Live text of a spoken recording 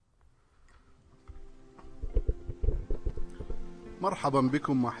مرحبا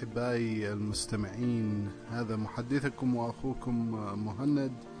بكم أحبائي المستمعين، هذا محدثكم وأخوكم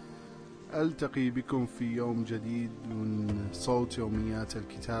مهند. ألتقي بكم في يوم جديد من صوت يوميات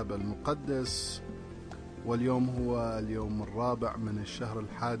الكتاب المقدس، واليوم هو اليوم الرابع من الشهر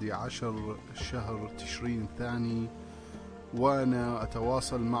 11، الشهر تشرين الثاني، وأنا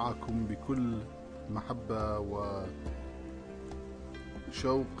أتواصل معكم بكل محبة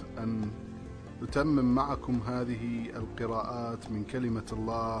وشوق أن أتمم معكم هذه القراءات من كلمة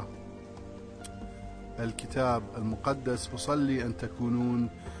الله الكتاب المقدس. أصلي أن تكونون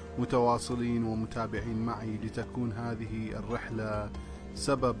متواصلين ومتابعين معي لتكون هذه الرحلة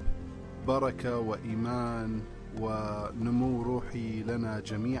سبب بركة وإيمان ونمو روحي لنا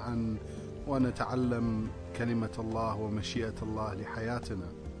جميعا، ونتعلم كلمة الله ومشيئة الله لحياتنا.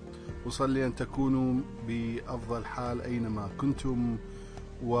 أصلي أن تكونوا بأفضل حال أينما كنتم،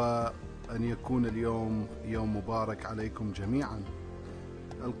 وأن يكون اليوم يوم مبارك عليكم جميعا.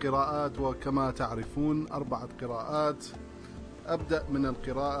 القراءات وكما تعرفون 4 قراءات. أبدأ من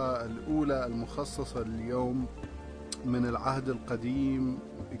القراءة الأولى المخصصة اليوم من العهد القديم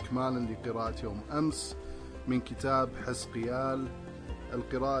إكمالا لقراءة يوم أمس من كتاب حزقيال.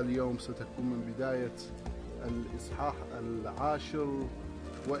 القراءة اليوم ستكون من بداية الإصحاح 10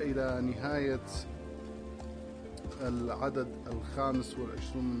 وإلى نهاية العدد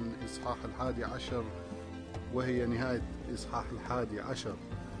 25 من إصحاح 11، وهي نهاية إصحاح 11.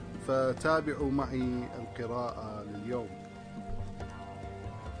 فتابعوا معي القراءة لليوم.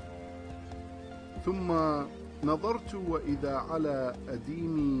 ثم نظرت وإذا على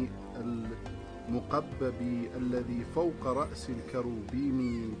أديم المقبب الذي فوق رأس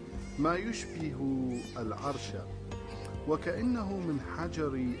الكروبيم ما يشبه العرش، وكأنه من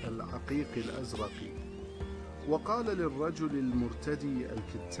حجر العقيق الأزرق. وقال للرجل المرتدي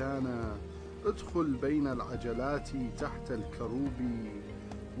الكتان: ادخل بين العجلات تحت الكروب،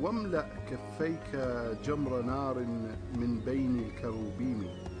 واملأ كفيك جمر نار من بين الكروبيم،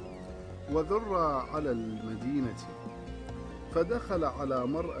 وذر على المدينة. فدخل على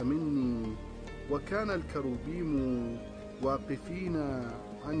مرء مني، وكان الكروبيم واقفين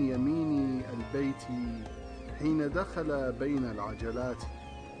عن يمين البيت حين دخل بين العجلات.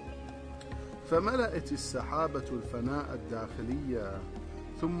 فملأت السحابة الفناء الداخلية،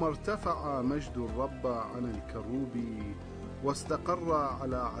 ثم ارتفع مجد الرب عن الكروب واستقر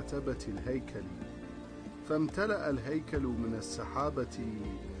على عتبة الهيكل. فامتلأ الهيكل من السحابة،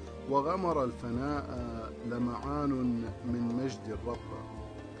 وغمر الفناء لمعان من مجد الرب.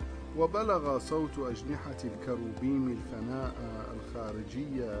 وبلغ صوت أجنحة الكروبيم الفناء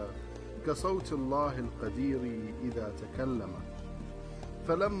الخارجية كصوت الله القدير إذا تكلم.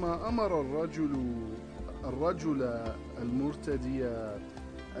 فلما أمر الرجل المرتدي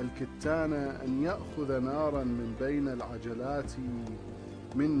الكتان أن يأخذ نارا من بين العجلات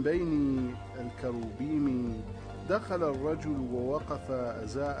من بين الكروبيم، دخل الرجل ووقف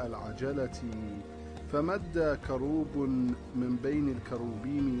أزاء العجلة، فمد كروب من بين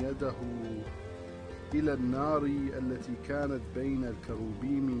الكروبيم يده إلى النار التي كانت بين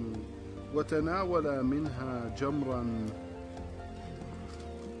الكروبيم، وتناول منها جمرا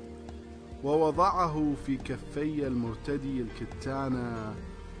ووضعه في كفي المرتدي الكتان،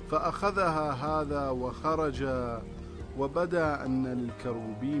 فأخذها هذا وخرج. وبدا أن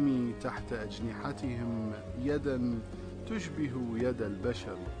للكروبيم تحت أجنحتهم يدا تشبه يد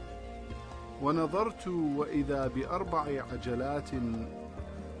البشر. ونظرت وإذا ب4 عجلات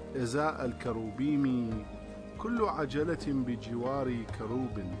إزاء الكروبيم، كل عجلة بجوار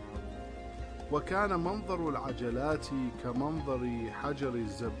كروب. وكان منظر العجلات كمنظر حجر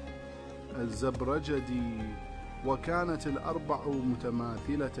الزبرجد، وكانت 4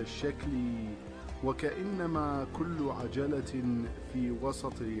 متماثلة الشكل، وكأنما كل عجلة في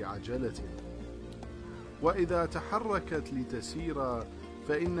وسط عجلة. وإذا تحركت لتسير،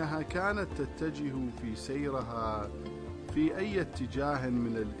 فإنها كانت تتجه في سيرها في أي اتجاه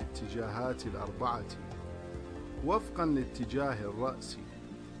من الاتجاهات 4 وفقا لاتجاه الرأس،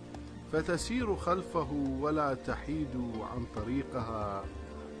 فتسير خلفه ولا تحيد عن طريقها.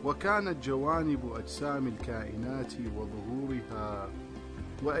 وكانت جوانب أجسام الكائنات وظهورها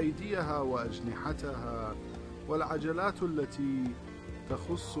وأيديها وأجنحتها والعجلات التي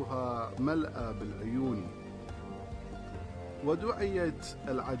تخصها ملأى بالعيون. ودعيت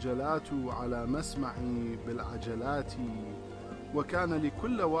العجلات على مسمع بالعجلات، وكان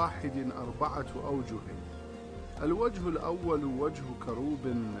لكل واحد 4 أوجه: الوجه الأول وجه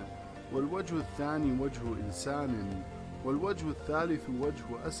كروب، والوجه الثاني وجه إنسان، والوجه الثالث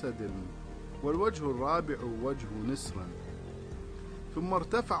وجه أسد، والوجه الرابع وجه نسر. ثم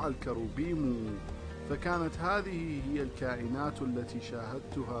ارتفع الكروبيم فكانت هذه هي الكائنات التي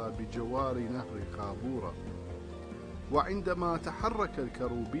شاهدتها بجوار نهر خابورة. وعندما تحرك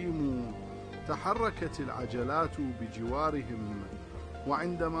الكروبيم تحركت العجلات بجوارهم،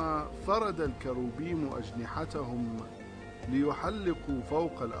 وعندما فرد الكروبيم أجنحتهم ليحلقوا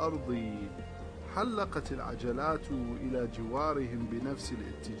فوق الأرض حلقت العجلات إلى جوارهم بنفس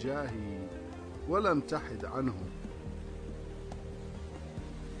الاتجاه ولم تحد عنهم،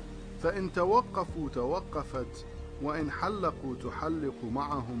 فإن توقفوا توقفت، وإن حلقوا تحلق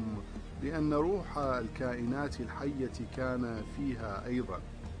معهم، لأن روح الكائنات الحية كان فيها أيضا.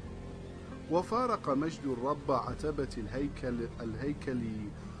 وفارق مجد الرب عتبة الهيكل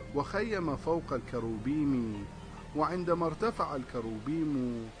وخيم فوق الكروبيم، وعندما ارتفع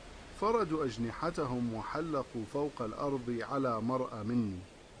الكروبيم فردوا أجنحتهم وحلقوا فوق الأرض على مرأى مني،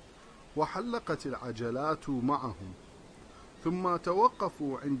 وحلقت العجلات معهم. ثم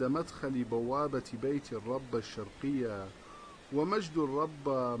توقفوا عند مدخل بوابة بيت الرب الشرقية، ومجد الرب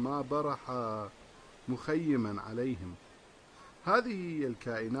ما برح مخيما عليهم. هذه هي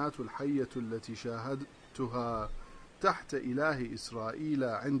الكائنات الحية التي شاهدتها تحت إله إسرائيل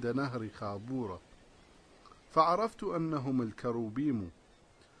عند نهر خابورة، فعرفت أنهم الكروبيم،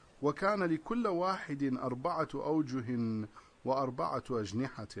 وكان لكل واحد 4 أوجه و4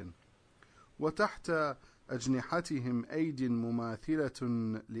 أجنحة، وتحت أجنحتهم أيد مماثلة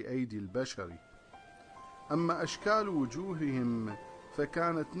لأيدي البشر. أما أشكال وجوههم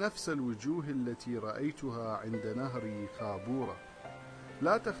فكانت نفس الوجوه التي رأيتها عند نهر خابورة،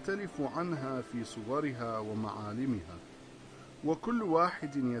 لا تختلف عنها في صورها ومعالمها، وكل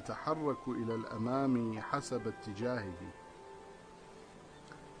واحد يتحرك إلى الأمام حسب اتجاهه.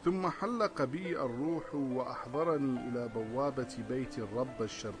 ثم حلق بي الروح وأحضرني إلى بوابة بيت الرب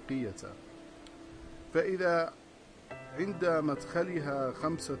الشرقية، فإذا عند مدخلها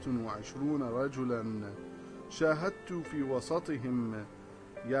 25 رجلا، شاهدت في وسطهم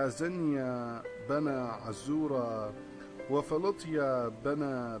يازنيا بن عزورا وفلطيا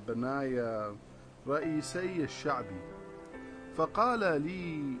بن بنايا رئيسي الشعب. فقال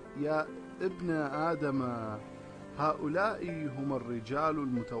لي: يا ابن آدم، هؤلاء هم الرجال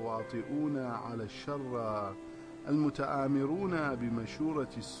المتواطئون على الشر المتآمرون بمشورة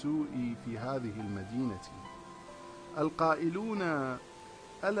السوء في هذه المدينة، القائلون: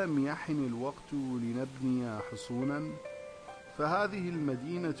 ألم يحن الوقت لنبني حصونا؟ فهذه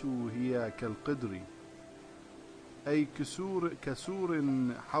المدينة هي كالقدر، أي كسور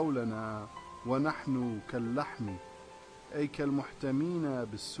حولنا، ونحن كاللحم، أي كالمحتمين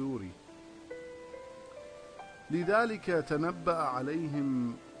بالسور. لذلك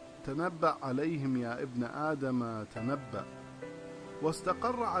تنبأ عليهم يا ابن آدم، تنبأ.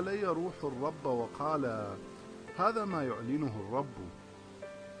 واستقر علي روح الرب وقال: هذا ما يعلنه الرب،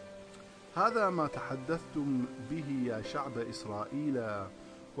 هذا ما تحدثتم به يا شعب إسرائيل،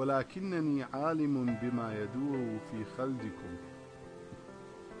 ولكنني عالم بما يدور في خلدكم.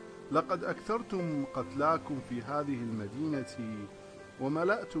 لقد أكثرتم قتلاكم في هذه المدينة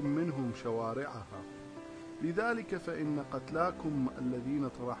وملأتم منهم شوارعها، لذلك فإن قتلاكم الذين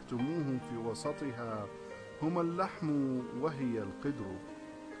طرحتموهم في وسطها هم اللحم وهي القدر،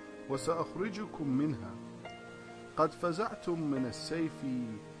 وسأخرجكم منها. قد فزعتم من السيف،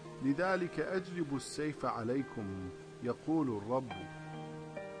 لذلك أجلب السيف عليكم، يقول الرب،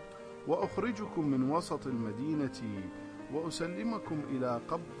 وأخرجكم من وسط المدينة، وأسلمكم إلى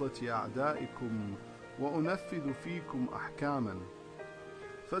قبضة أعدائكم، وأنفذ فيكم أحكاما،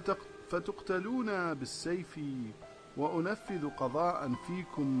 فتقتلون بالسيف، وأنفذ قضاء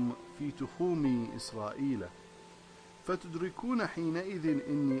فيكم في تخوم إسرائيل. فتدركون حينئذ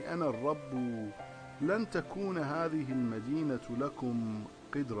إني أنا الرب، لن تكون هذه المدينة لكم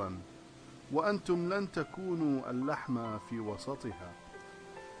قدرا، وأنتم لن تكونوا اللحم في وسطها،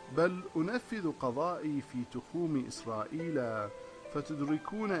 بل أنفذ قضائي في تخوم إسرائيل،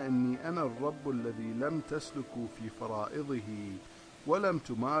 فتدركون أني أنا الرب الذي لم تسلكوا في فرائضه ولم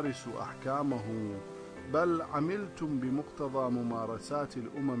تمارسوا أحكامه، بل عملتم بمقتضى ممارسات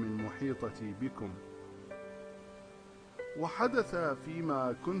الأمم المحيطة بكم. وحدث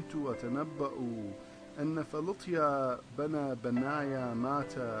فيما كنت أتنبأ أن فلطيا بن بنايا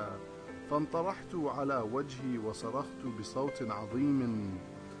مات، فانطرحت على وجهي وصرخت بصوت عظيم: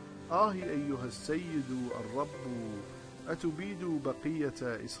 آه أيها السيد الرب، أتبيد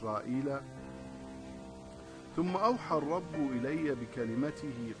بقية إسرائيل؟ ثم أوحى الرب إلي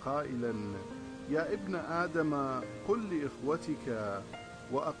بكلمته قائلا: يا ابن آدم، قل لإخوتك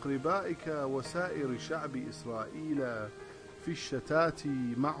وأقربائك وسائر شعب إسرائيل في الشتات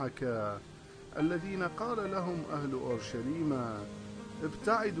معك، الذين قال لهم أهل أورشليم: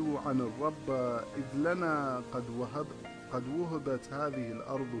 ابتعدوا عن الرب، إذ لنا قد وهبت هذه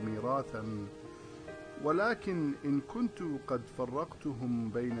الأرض ميراثا. ولكن إن كنت قد فرقتهم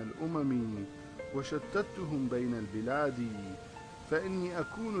بين الأمم وشتتهم بين البلاد، فإني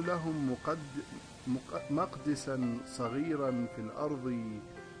أكون لهم مقدسا صغيرا في الأرض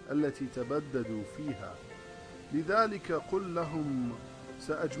التي تبددوا فيها. لذلك قل لهم: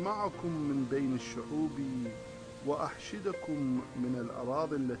 سأجمعكم من بين الشعوب وأحشدكم من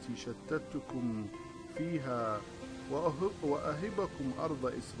الأراضي التي شتتكم فيها، وأهبكم أرض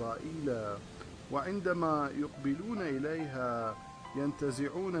إسرائيل. وعندما يقبلون إليها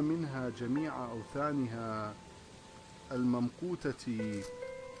ينتزعون منها جميع أوثانها الممقوتة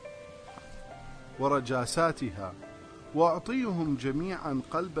ورجاساتها، وأعطيهم جميعا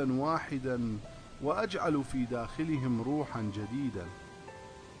قلبا واحدا، وأجعل في داخلهم روحا جديدا،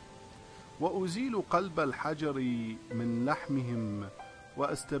 وأزيل قلب الحجر من لحمهم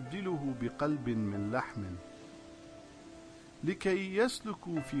وأستبدله بقلب من لحم، لكي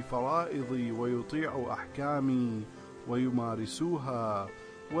يسلكوا في فرائضي ويطيعوا أحكامي ويمارسوها،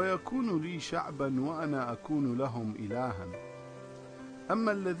 ويكونوا لي شعبا وأنا أكون لهم إلها.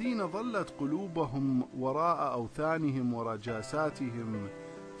 أما الذين ظلت قلوبهم وراء أوثانهم ورجاساتهم،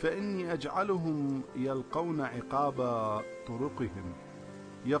 فإني أجعلهم يلقون عقاب طرقهم،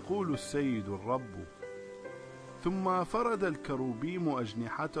 يقول السيد الرب. ثم فرد الكروبيم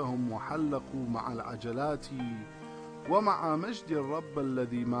أجنحتهم وحلقوا مع العجلات ومع مجد الرب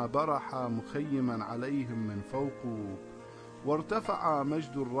الذي ما برح مخيما عليهم من فوق. وارتفع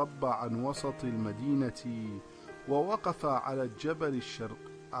مجد الرب عن وسط المدينة، ووقف على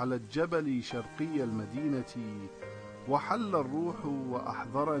الجبل شرقي المدينة. وحل الروح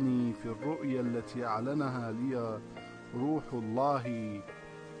وأحضرني في الرؤيا التي أعلنها لي روح الله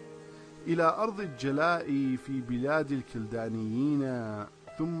إلى أرض الجلاء في بلاد الكلدانيين.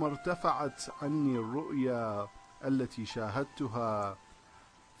 ثم ارتفعت عني الرؤيا التي شاهدتها،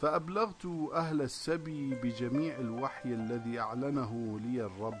 فأبلغت أهل السبي بجميع الوحي الذي أعلنه لي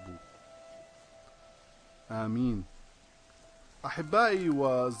الرب. آمين. أحبائي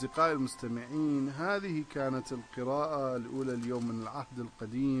وأصدقائي المستمعين، هذه كانت القراءة الأولى اليوم من العهد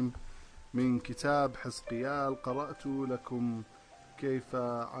القديم من كتاب حزقيال. قرأت لكم كيف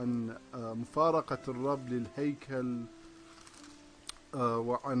عن مفارقة الرب للهيكل،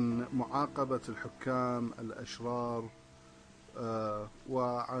 وعن معاقبة الحكام الأشرار،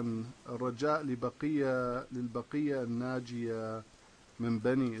 وعن الرجاء للبقية الناجية من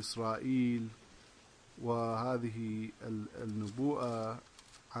بني إسرائيل، وهذه النبوءة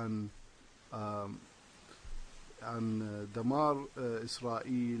عن دمار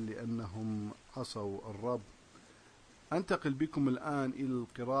إسرائيل لأنهم عصوا الرب. أنتقل بكم الآن إلى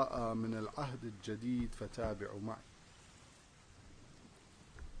القراءة من العهد الجديد، فتابعوا معي.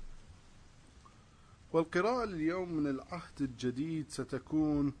 والقراءة اليوم من العهد الجديد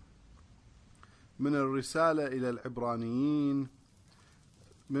ستكون من الرسالة إلى العبرانيين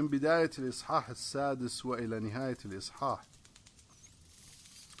من بداية الإصحاح 6 وإلى نهاية الإصحاح.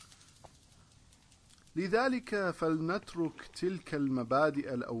 لذلك فلنترك تلك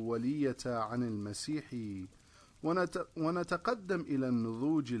المبادئ الأولية عن المسيح ونتقدم إلى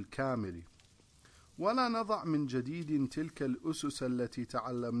النضوج الكامل، ولا نضع من جديد تلك الأسس التي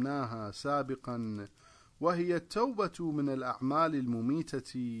تعلمناها سابقا، وهي التوبة من الأعمال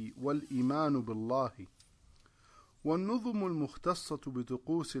المميتة والإيمان بالله، والنظم المختصة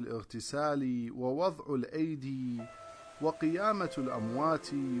بطقوس الاغتسال ووضع الأيدي وقيامة الأموات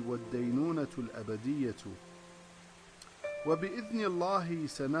والدينونة الأبدية. وبإذن الله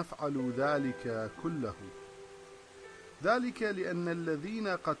سنفعل ذلك كله، ذلك لأن الذين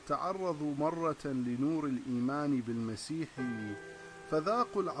قد تعرضوا مرة لنور الإيمان بالمسيح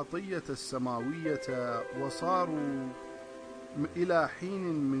فذاقوا العطية السماوية، وصاروا إلى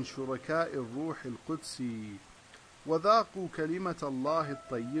حين من شركاء الروح القدس، وذاقوا كلمة الله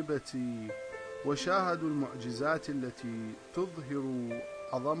الطيبة، وشاهدوا المعجزات التي تظهر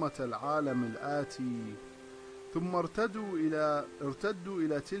عظمة العالم الآتي. ثم ارتدوا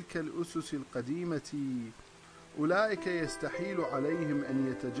إلى تلك الأسس القديمة. أولئك يستحيل عليهم أن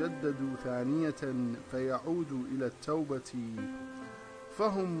يتجددوا ثانية فيعودوا إلى التوبة،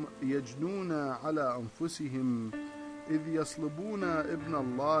 فهم يجنون على أنفسهم، إذ يصلبون ابن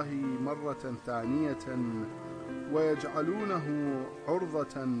الله مرة ثانية ويجعلونه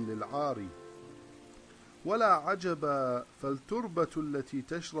عرضة للعار. ولا عجب، فالتربة التي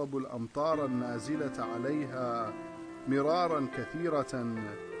تشرب الأمطار النازلة عليها مرارا كثيرة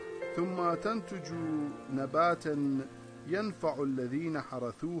ثم تنتج نباتا ينفع الذين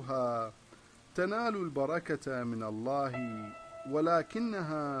حرثوها، تنال البركة من الله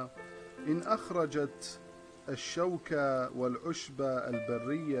ولكنها إن أخرجت الشوك والعشب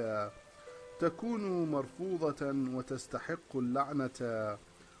البرية تكون مرفوضة وتستحق اللعنة،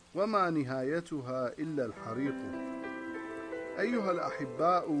 وما نهايتها إلا الحريق. أيها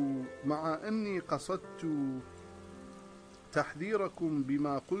الأحباء، مع أني قصدت تحذيركم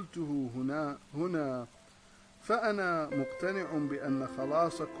بما قلته هنا فأنا مقتنع بأن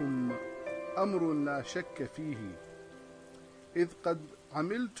خلاصكم أمر لا شك فيه، إذ قد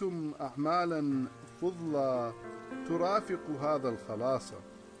عملتم أعمالا فضلى ترافق هذا الخلاص،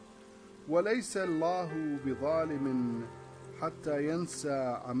 وليس الله بظالم حتى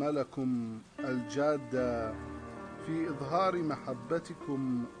ينسى عملكم الجاد في إظهار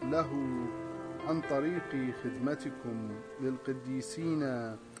محبتكم له عن طريق خدمتكم للقديسين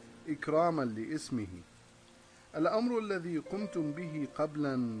إكراما لاسمه. الأمر الذي قمتم به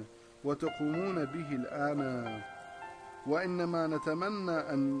قبلا وتقومون به الآن، وإنما نتمنى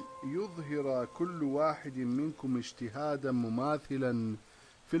أن يظهر كل واحد منكم اجتهادا مماثلا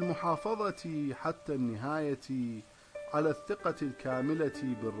في المحافظة حتى النهاية على الثقة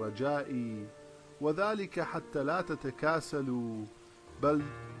الكاملة بالرجاء، وذلك حتى لا تتكاسلوا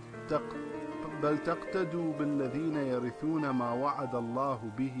بل تقتدوا بالذين يرثون ما وعد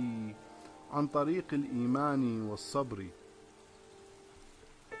الله به عن طريق الإيمان والصبر.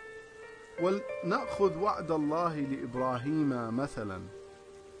 ولنأخذ وعد الله لإبراهيم مثلا،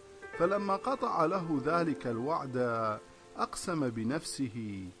 فلما قطع له ذلك الوعد أقسم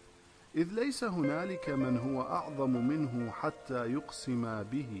بنفسه، إذ ليس هنالك من هو أعظم منه حتى يقسم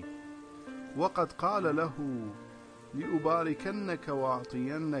به، وقد قال له: لأباركنك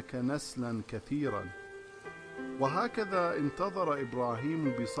وأعطينك نسلا كثيرا. وهكذا انتظر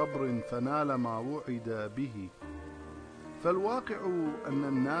إبراهيم بصبر فنال ما وعد به. فالواقع أن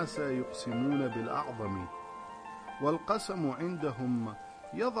الناس يقسمون بالأعظم، والقسم عندهم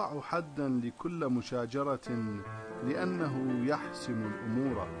يضع حدا لكل مشاجرة لأنه يحسم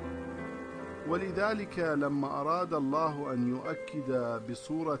الأمور. ولذلك لما أراد الله أن يؤكد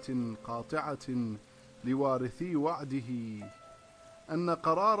بصورة قاطعة لوارثي وعده أن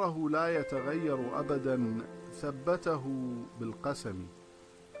قراره لا يتغير أبدا، ثبته بالقسم.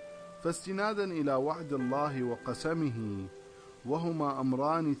 فاستنادا إلى وعد الله وقسمه، وهما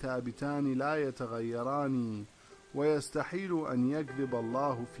أمران ثابتان لا يتغيران ويستحيل أن يكذب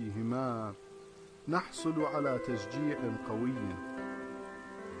الله فيهما، نحصل على تشجيع قوي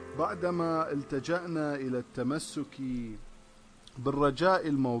بعدما التجأنا إلى التمسك بالرجاء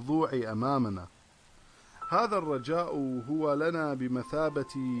الموضوع أمامنا. هذا الرجاء هو لنا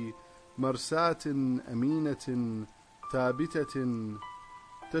بمثابة مرساة أمينة ثابتة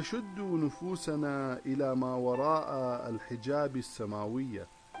تشد نفوسنا إلى ما وراء الحجاب السماوية.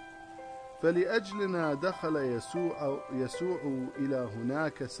 فلأجلنا دخل يسوع إلى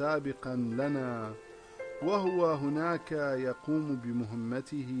هناك سابقا لنا، وهو هناك يقوم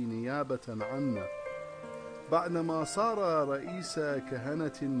بمهمته نيابة عنا، بعدما صار رئيس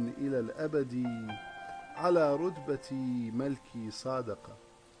كهنة إلى الأبد على رتبة ملك صادق.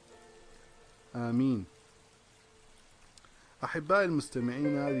 آمين. أحبائي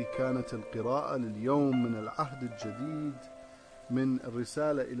المستمعين، هذه كانت القراءة لليوم من العهد الجديد من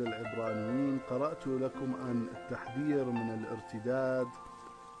الرسالة إلى العبرانيين. قرأت لكم عن التحذير من الارتداد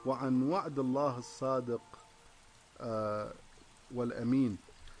وعن وعد الله الصادق والأمين.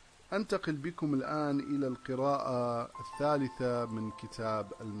 أنتقل بكم الآن إلى القراءة الثالثة من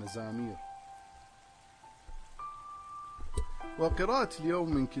كتاب المزامير. وقراءة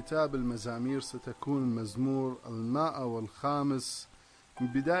اليوم من كتاب المزامير ستكون المزمور 105 من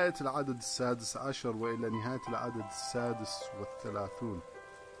بداية العدد 16 وإلى نهاية العدد 36.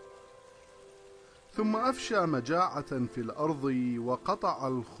 ثم أفشى مجاعة في الأرض، وقطع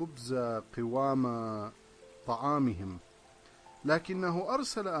الخبز قوام طعامهم، لكنه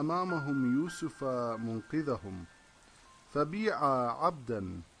أرسل أمامهم يوسف منقذهم، فبيع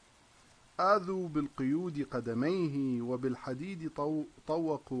عبدا، آذوا بالقيود قدميه، وبالحديد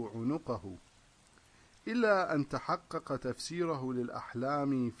طوقوا عنقه، إلى أن تحقق تفسيره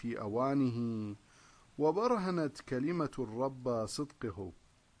للأحلام في أوانه، وبرهنت كلمة الرب صدقه.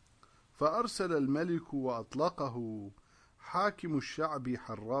 فأرسل الملك وأطلقه، حاكم الشعب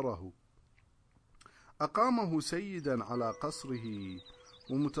حرره، أقامه سيدا على قصره،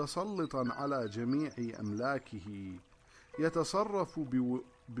 ومتسلطا على جميع أملاكه، يتصرف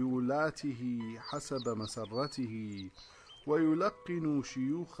بولاته حسب مسرته، ويلقن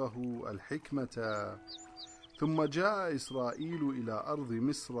شيوخه الحكمة. ثم جاء إسرائيل إلى أرض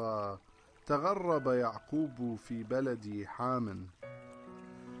مصر، تغرب يعقوب في بلد حام،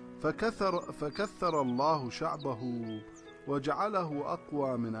 فكثر الله شعبه، وجعله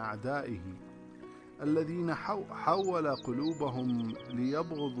أقوى من أعدائه الذين حول قلوبهم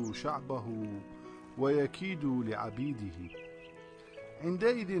ليبغضوا شعبه ويكيدوا لعبيده.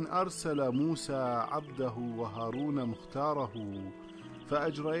 عندئذ أرسل موسى عبده وهارون مختاره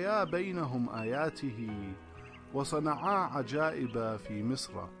فأجريا بينهم آياته وصنعا عجائب في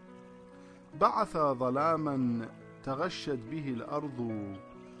مصر. بعث ظلاما تغشت به الأرض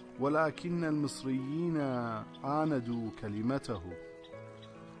ولكن المصريين عاندوا كلمته.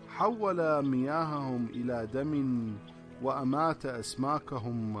 حول مياههم إلى دم وأمات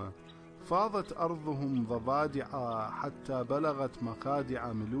أسماكهم. فاضت أرضهم ضفادع حتى بلغت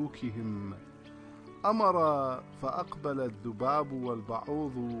مخادع ملوكهم. أمر فأقبل الذباب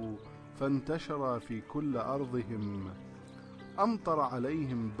والبعوض فانتشر في كل أرضهم. أمطر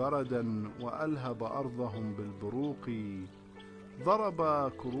عليهم بردا وألهب أرضهم بالبروق.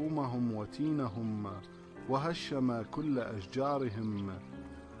 ضرب كرومهم وتينهم وهشم كل أشجارهم.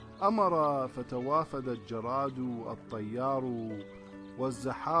 أمر فتوافد الجراد الطيار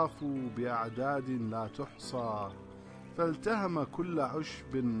والزحاف بأعداد لا تحصى. فالتهم كل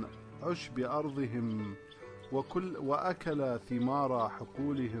عشب أرضهم وأكل ثمار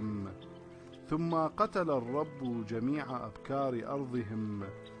حقولهم. ثم قتل الرب جميع أبكار أرضهم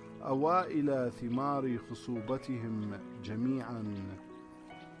أوائل ثمار خصوبتهم جميعا.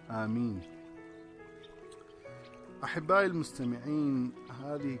 آمين. أحبائي المستمعين،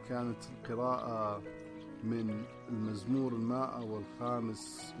 هذه كانت القراءة من المزمور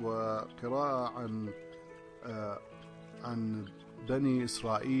 105 وقراءة عن بني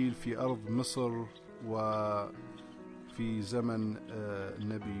إسرائيل في أرض مصر وفي زمن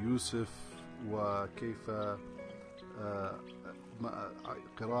النبي يوسف، وكيف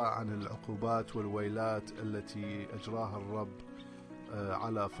قراءة عن العقوبات والويلات التي أجراها الرب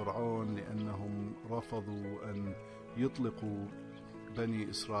على فرعون لأنهم رفضوا أن يطلقوا بني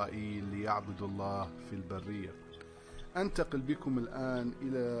إسرائيل ليعبدوا الله في البرية. أنتقل بكم الآن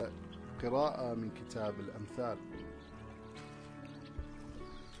إلى قراءة من كتاب الأمثال.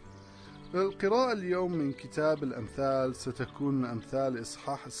 القراءة اليوم من كتاب الأمثال ستكون من أمثال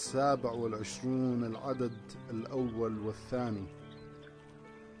إصحاح 27 العدد الأول والثاني.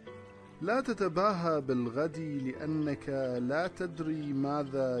 لا تتباهى بالغد لأنك لا تدري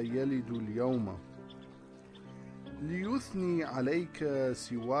ماذا يلد اليوم. ليثني عليك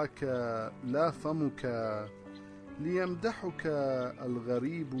سواك لا فمك. ليمدحك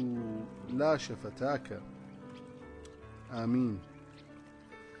الغريب لا شفتاك. آمين.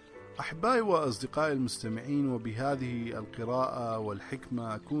 أحبائي وأصدقائي المستمعين، وبهذه القراءة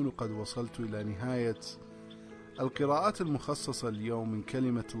والحكمة أكون قد وصلت إلى نهاية القراءات المخصصة اليوم من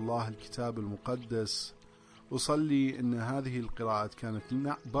كلمة الله الكتاب المقدس. أصلي أن هذه القراءات كانت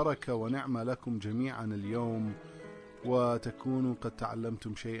بركة ونعمة لكم جميعا اليوم، وتكونوا قد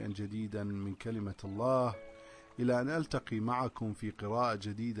تعلمتم شيئا جديدا من كلمة الله. إلى أن ألتقي معكم في قراءة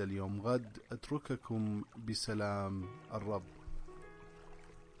جديدة اليوم غد، أترككم بسلام الرب.